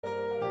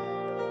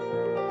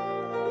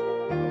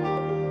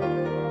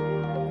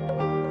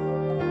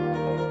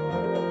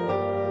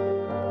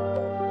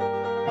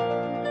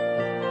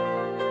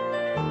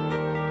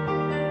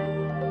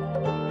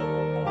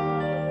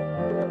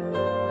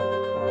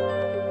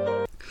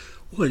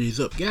What is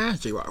up, guys?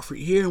 J Rockford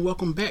here, and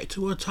welcome back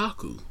to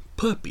Otaku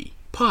Puppy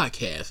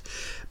Podcast.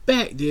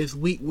 Back this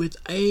week with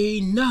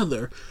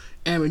another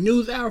anime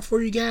news hour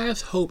for you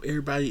guys. Hope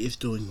everybody is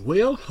doing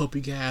well. Hope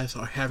you guys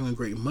are having a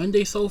great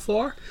Monday so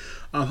far.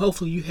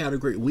 Hopefully you had a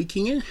great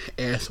weekend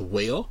as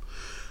well.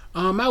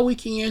 My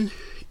weekend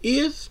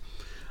is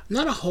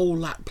not a whole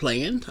lot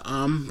planned.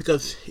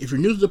 Because if you're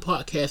new to the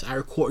podcast, I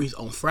record these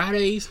on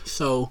Fridays,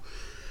 so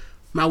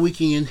my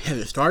weekend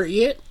hasn't started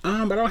yet,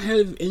 but I don't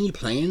have any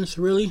plans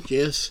really.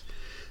 Just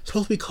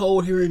supposed to be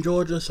cold here in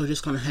Georgia, so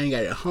just gonna hang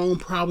out at home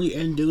probably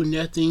and do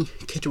nothing,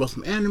 catch up on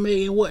some anime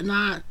and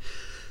whatnot,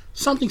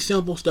 something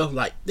simple, stuff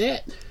like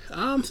that.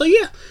 So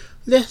yeah,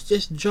 let's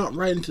just jump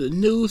right into the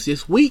news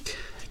this week.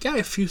 Got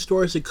a few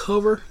stories to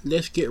cover.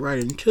 Let's get right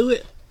into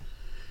it.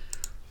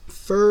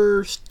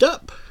 First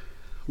up,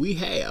 we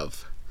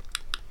have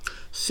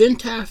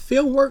Sentai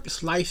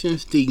Filmworks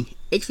licensed the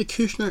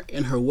Executioner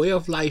and Her Way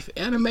of Life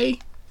anime.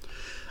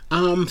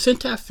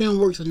 Sentai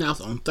Filmworks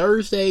announced on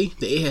Thursday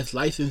that it has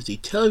licensed the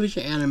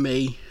television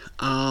anime,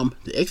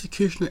 The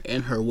Executioner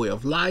and Her Way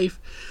of Life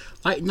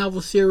light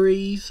novel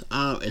series,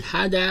 and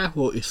HIDIVE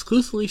will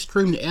exclusively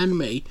stream the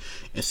anime, and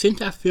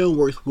Sentai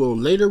Filmworks will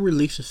later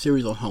release the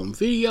series on home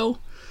video.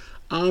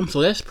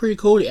 So that's pretty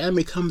cool. The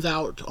anime comes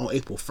out on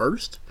April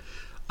 1st.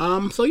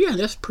 So yeah,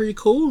 that's pretty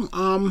cool.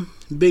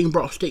 Being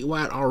brought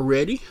statewide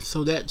already,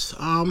 so that's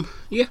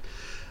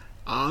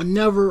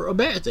never a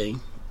bad thing.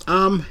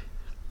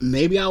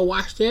 Maybe I'll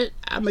watch that.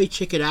 I may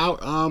check it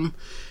out. I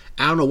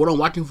don't know what I'm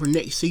watching for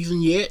next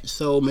season yet,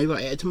 so maybe I'll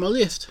add it to my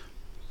list.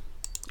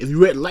 If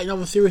you read the light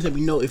novel series, let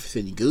me know if it's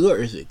any good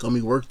or is it gonna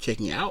be worth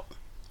checking out.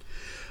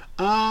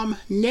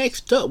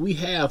 Next up, we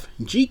have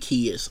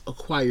GKIDS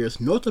acquires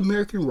North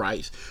American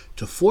rights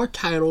to 4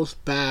 titles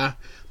by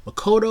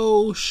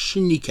Makoto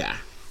Shinkai.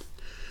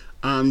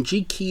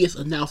 GKIDS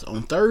announced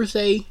on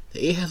Thursday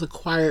that it has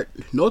acquired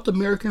North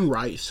American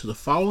rights to the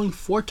following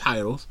 4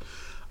 titles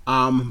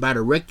by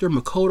director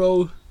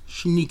Makoto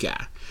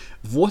Shinkai: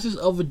 Voices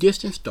of a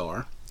Distant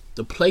Star,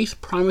 The Place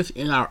Promised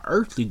in Our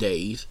Earthly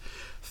Days,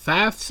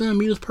 5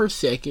 centimeters per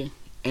second,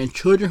 and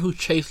Children Who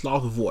Chase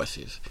Lost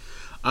Voices.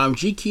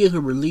 GKIDS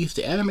will release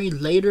the anime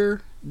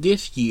later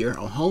this year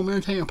on home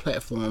entertainment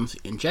platforms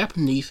in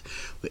Japanese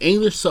with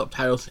English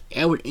subtitles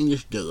and with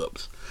English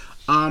dubs.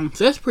 So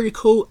that's pretty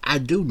cool. I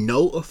do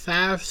know of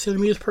 5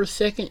 centimeters per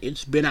second.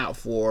 It's been out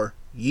for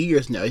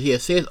years now. Yeah,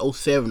 it says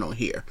 07 on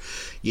here.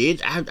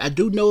 Yeah, I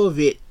do know of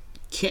it.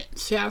 Can't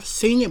say I've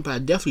seen it, but I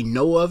definitely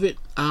know of it.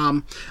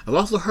 I've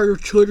also heard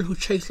of Children Who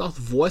Chase Lost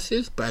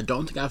Voices, but I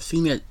don't think I've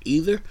seen that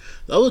either.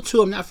 The other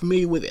 2 I'm not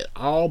familiar with at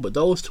all, but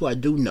those 2 I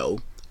do know.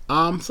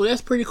 So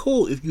that's pretty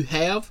cool. If you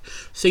have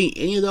seen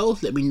any of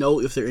those, let me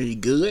know if they're any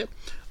good.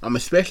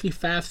 Especially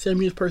 5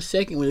 centimeters per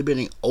second would have been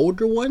an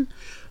older one.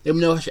 Let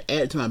me know if I should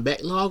add it to my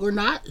backlog or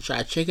not. Should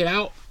I check it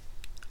out?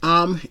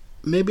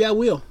 Maybe I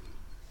will.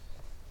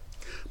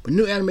 But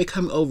new anime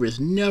coming over is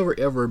never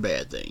ever a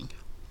bad thing.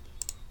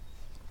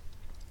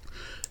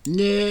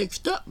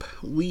 Next up,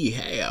 we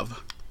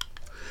have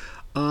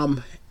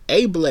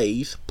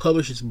Ablaze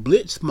publishes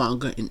Blitz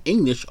manga in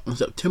English on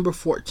September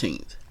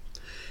 14th.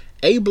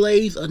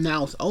 Ablaze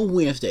announced on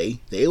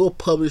Wednesday that it will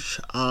publish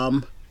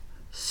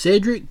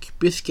Cedric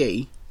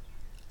Biscay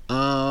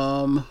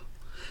and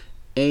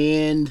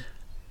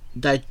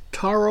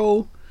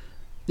Daitaro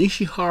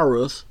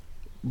Nishihara's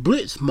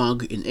Blitz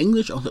manga in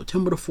English on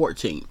September the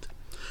 14th.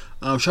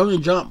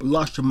 Shonen Jump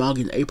launched the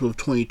manga in April of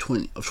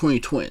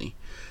 2020.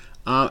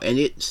 And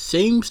it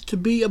seems to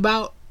be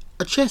about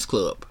a chess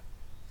club.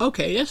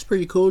 Okay, that's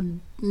pretty cool.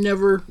 Didn't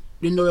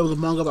know there was a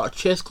manga about a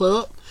chess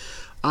club.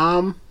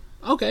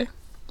 Okay.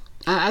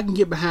 I can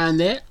get behind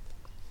that.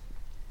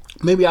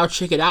 Maybe I'll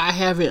check it out. I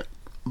haven't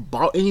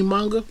bought any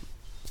manga.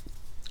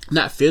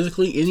 Not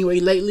physically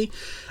anyway lately.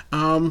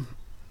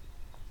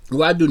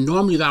 What I do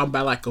normally is I'll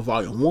buy like a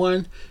volume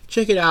 1,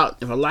 check it out.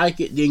 If I like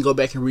it, then go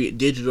back and read it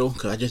digital,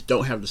 because I just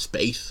don't have the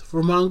space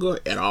for manga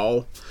at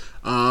all.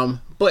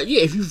 But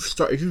yeah, if you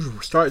start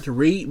to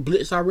read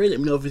Blitz already, let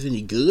me know if it's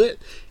any good.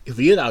 If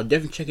it is, I'll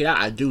definitely check it out.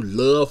 I do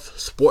love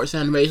sports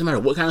animes, no matter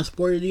what kind of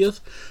sport it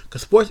is,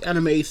 because sports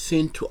animes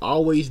tend to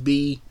always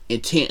be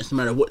intense no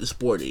matter what the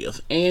sport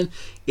is. And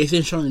it's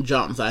in Shonen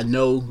Jump, so I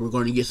know we're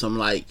going to get some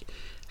like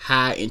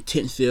high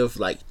intensive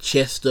like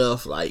chess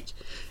stuff, like,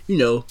 you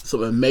know,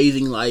 some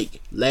amazing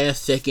like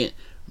last second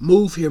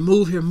move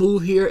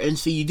here, and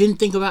see, you didn't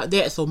think about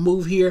that, so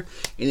move here,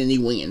 and then he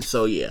wins.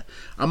 So yeah,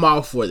 I'm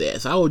all for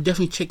that. So I will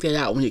definitely check that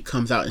out when it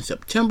comes out in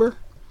September.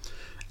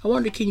 I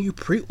wonder, can you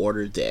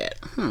pre-order that?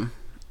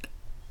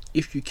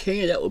 If you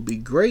can, that would be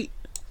great.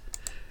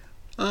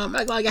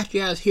 I got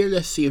you guys here.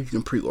 Let's see if you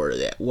can pre-order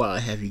that while I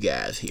have you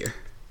guys here.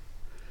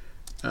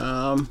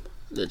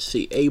 Let's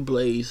see,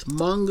 Ablaze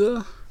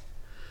manga.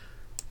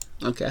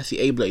 Okay, I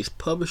see Ablaze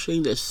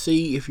Publishing. Let's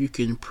see if you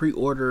can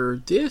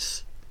pre-order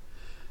this.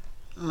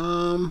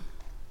 No,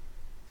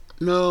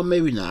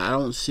 maybe not. I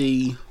don't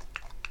see.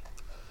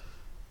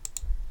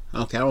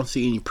 Okay, I don't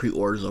see any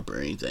pre-orders up or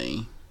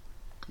anything.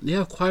 They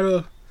have quite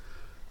a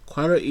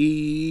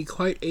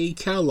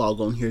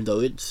catalog on here, though.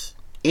 It's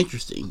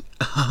interesting.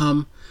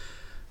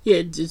 Yeah,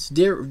 it's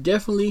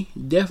definitely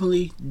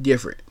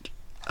different.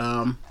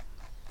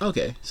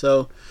 Okay,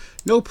 so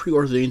no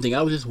pre-orders or anything.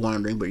 I was just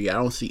wondering, but yeah,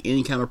 I don't see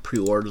any kind of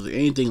pre-orders or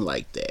anything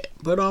like that.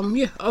 But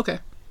yeah, okay,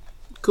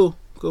 cool.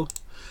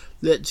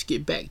 Let's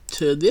get back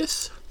to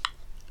this.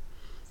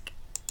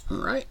 All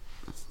right,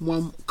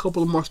 one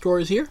couple of more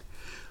stories here.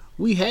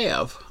 We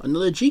have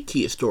another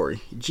G-Kids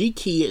story.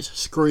 G-Kids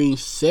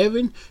screens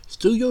 7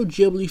 Studio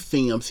Ghibli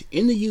films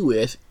in the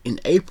U.S. in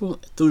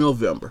April through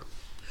November.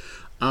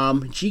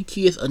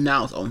 G-Kids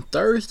announced on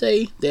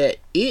Thursday that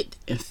it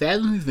and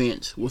Fathom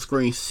Events will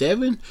screen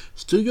 7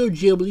 Studio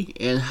Ghibli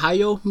and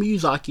Hayao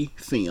Miyazaki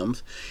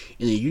films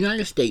in the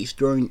United States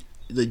during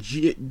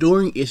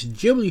its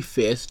Ghibli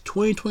Fest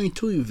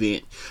 2022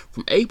 event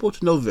from April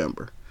to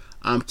November.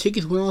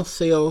 Tickets went on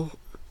sale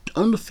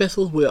on the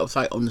festival's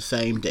website on the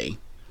same day.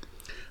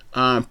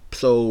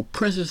 So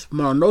Princess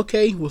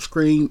Mononoke will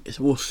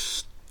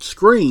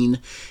screen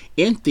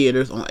in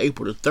theaters on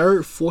April the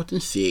 3rd, 4th,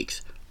 and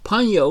 6th.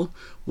 Ponyo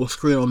will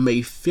screen on May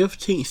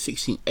 15th,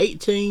 16th,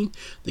 18th.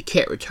 The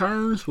Cat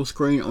Returns will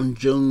screen on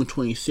June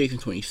 26th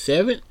and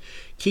 27th.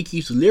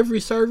 Kiki's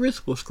Delivery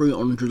Service will screen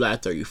on July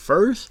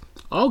 31st,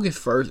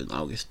 August 1st, and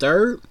August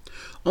 3rd.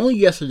 Only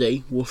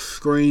Yesterday will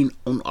screen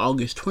on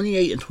August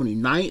 28th and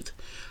 29th.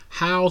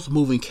 Howl's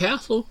Moving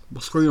Castle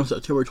will screen on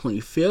September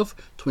 25th,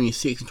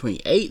 26th, and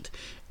 28th.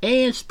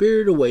 And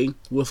Spirited Away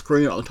will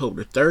screen on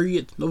October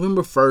 30th,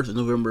 November 1st, and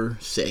November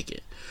 2nd.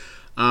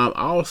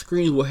 All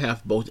screens will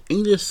have both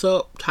English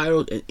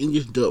subtitled and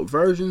English dubbed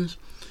versions,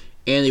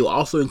 and they will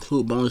also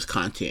include bonus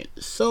content.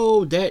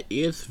 So that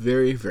is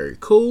very, very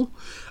cool.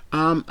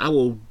 I'm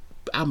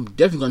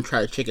definitely going to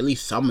try to check at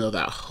least some of those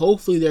out.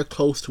 Hopefully they're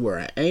close to where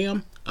I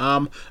am.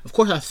 Of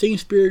course, I've seen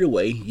Spirited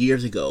Away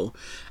years ago.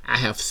 I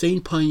have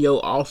seen Ponyo,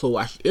 also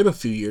watched it a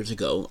few years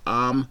ago.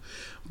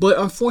 But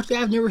unfortunately,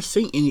 I've never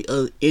seen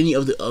any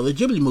of the other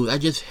Ghibli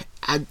movies.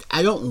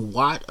 I don't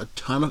watch a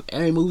ton of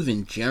anime movies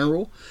in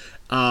general.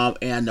 And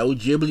I know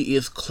Ghibli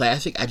is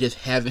classic. I just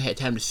haven't had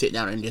time to sit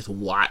down and just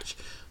watch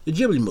the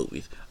Ghibli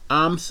movies.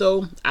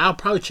 So I'll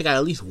probably check out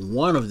at least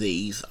one of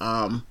these,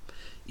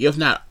 if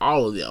not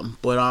all of them.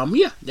 But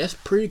yeah, that's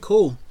pretty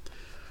cool.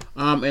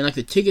 And like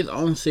the tickets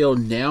on sale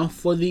now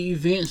for the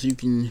event, so you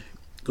can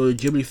go to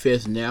Ghibli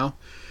Fest now.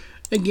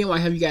 Again, while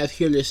I have you guys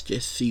here, let's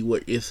just see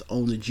what is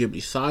on the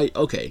Ghibli site.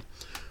 Okay,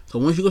 so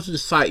once you go to the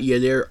site, yeah,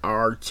 there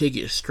are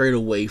tickets straight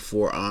away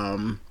for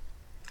all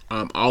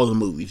the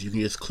movies. You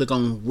can just click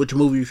on which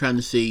movie you're trying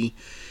to see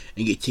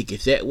and get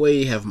tickets that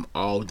way. They have them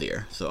all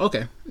there. So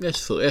okay,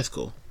 that's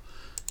cool.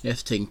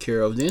 That's taken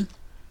care of then.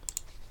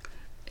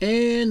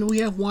 And we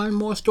have one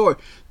more story.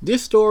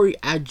 This story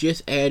I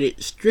just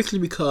added strictly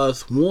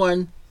because,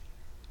 one,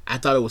 I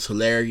thought it was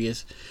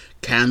hilarious,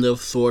 kind of,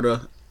 sort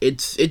of.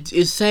 It's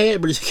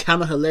sad, but it's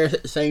kind of hilarious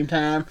at the same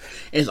time.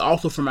 And it's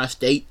also from my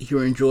state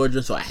here in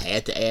Georgia, so I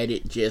had to add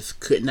it. Just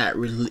could not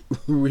resist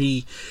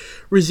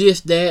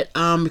that.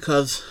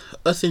 Because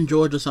us in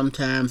Georgia,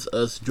 sometimes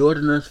us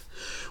Georgians,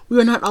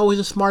 we are not always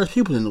the smartest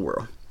people in the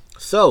world.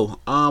 So,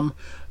 a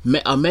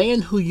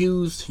man who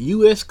used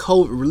U.S.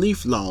 COVID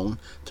relief loan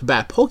to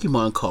buy a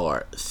Pokemon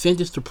card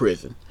sentenced to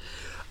prison.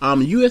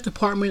 The U.S.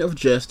 Department of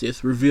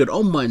Justice revealed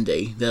on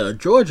Monday that a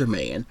Georgia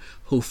man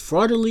who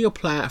fraudulently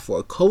applied for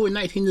a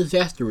COVID-19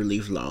 disaster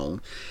relief loan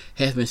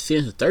has been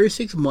sentenced to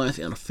 36 months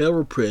in a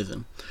federal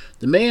prison.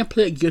 The man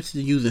pled guilty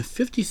to using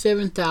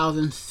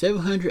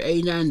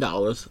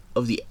 $57,789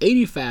 of the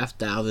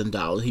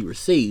 $85,000 he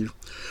received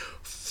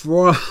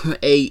from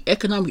a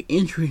economic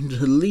injury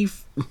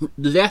relief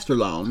disaster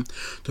loan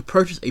to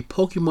purchase a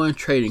Pokemon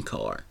trading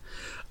card.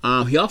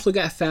 He also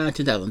got fined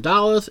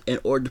 $10,000 in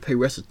order to pay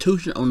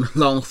restitution on the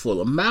loan's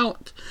full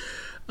amount.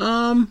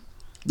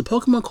 The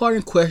Pokemon card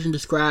in question,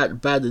 described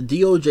by the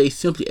DOJ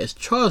simply as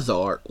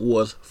Charizard,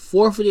 was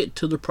forfeited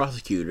to the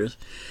prosecutors.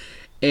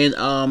 And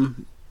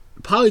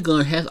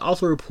Polygon has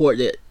also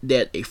reported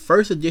that a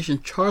first edition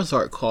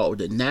Charizard card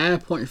with a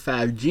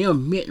 9.5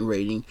 gem mint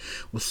rating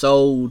was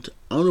sold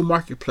on the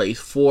marketplace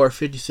for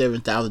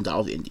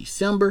 $57,000 in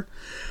December.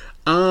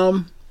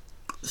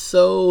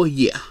 So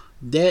yeah,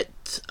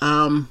 that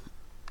I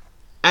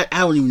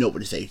don't even know what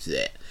to say to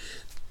that.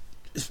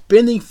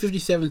 Spending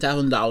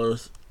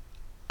 $57,000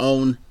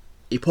 on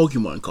a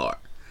Pokemon card.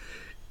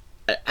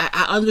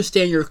 I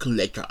understand you're a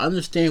collector. I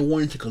understand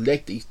wanting to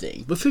collect these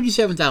things, but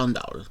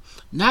 $57,000.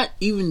 Not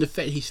even the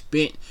fact he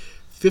spent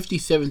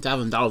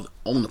 $57,000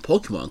 on the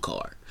Pokemon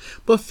card,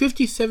 but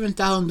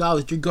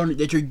 $57,000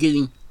 that you're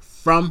getting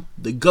from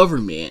the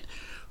government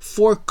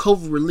for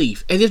COVID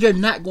relief, and they're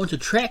not going to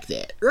track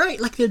that,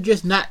 right? Like they're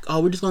just not. Oh,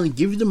 we're just going to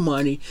give you the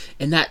money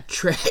and not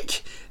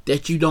track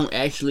that you don't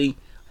actually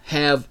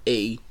have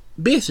a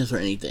business or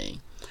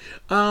anything.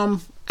 I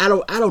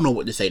don't know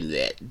what to say to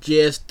that.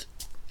 Just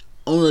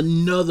on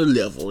another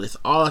level, that's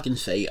all I can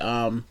say.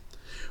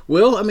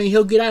 Well, I mean,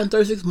 he'll get out in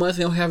 36 months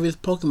and he'll have his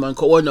Pokemon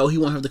card. Or no, he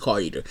won't have the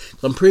card either.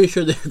 So I'm pretty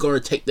sure they're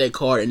going to take that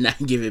card and not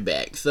give it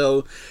back.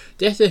 So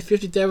that's that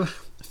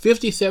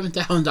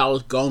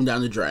 $57,000 gone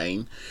down the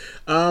drain.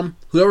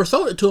 Whoever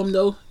sold it to him,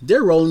 though,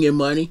 they're rolling in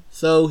money.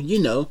 So,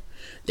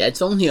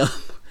 that's on him.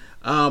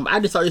 I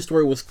just thought this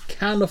story was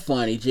kind of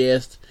funny.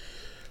 Just,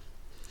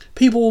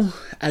 people,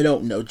 I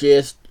don't know,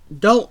 just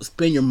don't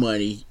spend your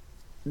money.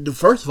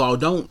 First of all,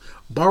 don't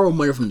borrow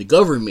money from the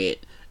government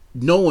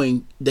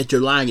knowing that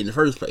you're lying in the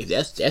first place.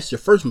 That's your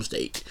first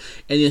mistake.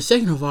 And then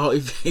second of all,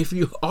 if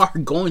you are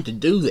going to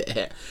do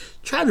that,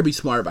 try to be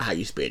smart about how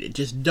you spend it.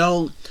 Just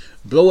don't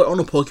blow it on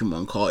a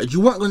Pokemon card.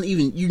 You're not going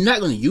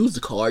to use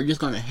the card. You're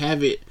just going to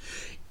have it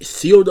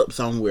sealed up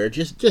somewhere.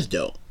 Just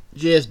don't.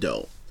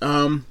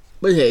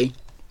 But hey,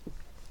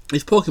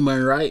 it's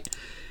Pokemon, right?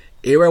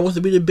 Everyone wants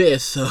to be the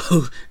best,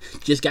 so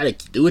just gotta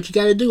do what you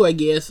gotta do, I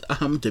guess,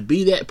 to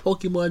be that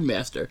Pokemon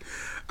master.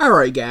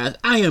 Alright, guys,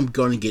 I am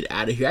gonna get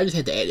out of here. I just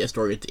had to add that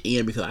story at the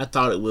end because I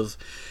thought it was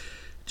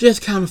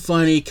just kind of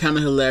funny, kind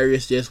of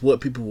hilarious, just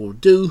what people will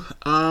do.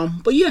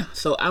 But yeah,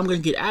 so I'm gonna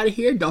get out of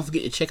here. Don't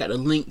forget to check out the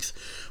links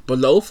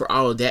below for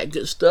all of that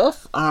good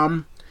stuff.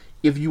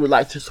 If you would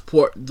like to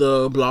support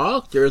the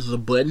blog, there's a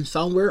button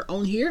somewhere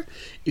on here.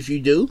 If you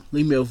do,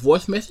 leave me a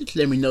voice message.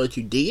 Let me know that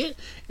you did.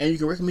 And you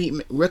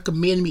can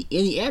recommend me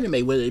any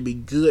anime, whether it be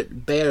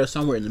good, bad, or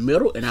somewhere in the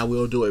middle, and I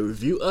will do a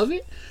review of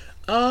it.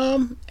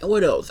 And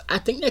what else? I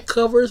think that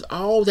covers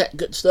all that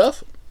good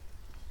stuff.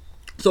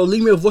 So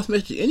leave me a voice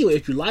message anyway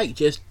if you like,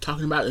 just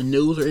talking about the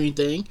news or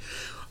anything.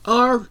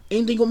 Or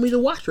anything you want me to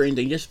watch or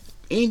anything. Just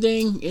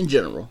anything in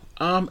general.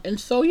 And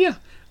so, yeah.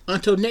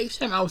 Until next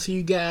time, I will see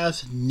you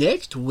guys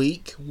next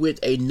week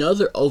with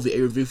another OVA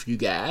review for you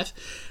guys.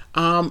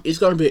 It's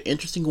going to be an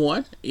interesting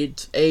one.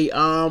 It's a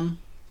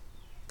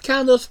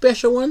kind of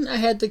special one. I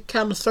had to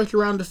kind of search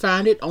around to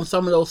find it on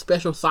some of those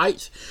special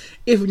sites,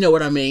 if you know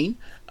what I mean.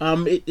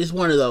 It's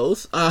one of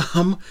those.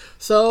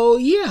 So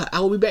yeah,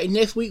 I will be back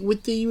next week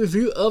with the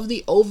review of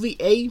the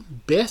OVA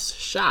Best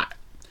Shot.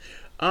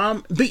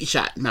 Beat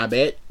Shot, my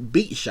bad.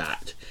 Beat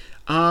Shot.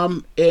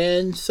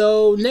 And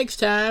so next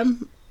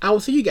time, I will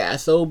see you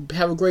guys. So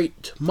have a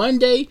great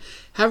Monday.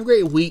 Have a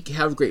great week.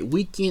 Have a great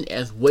weekend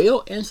as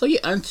well. And so yeah,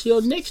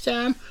 until next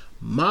time,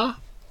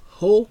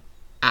 Maho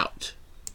out.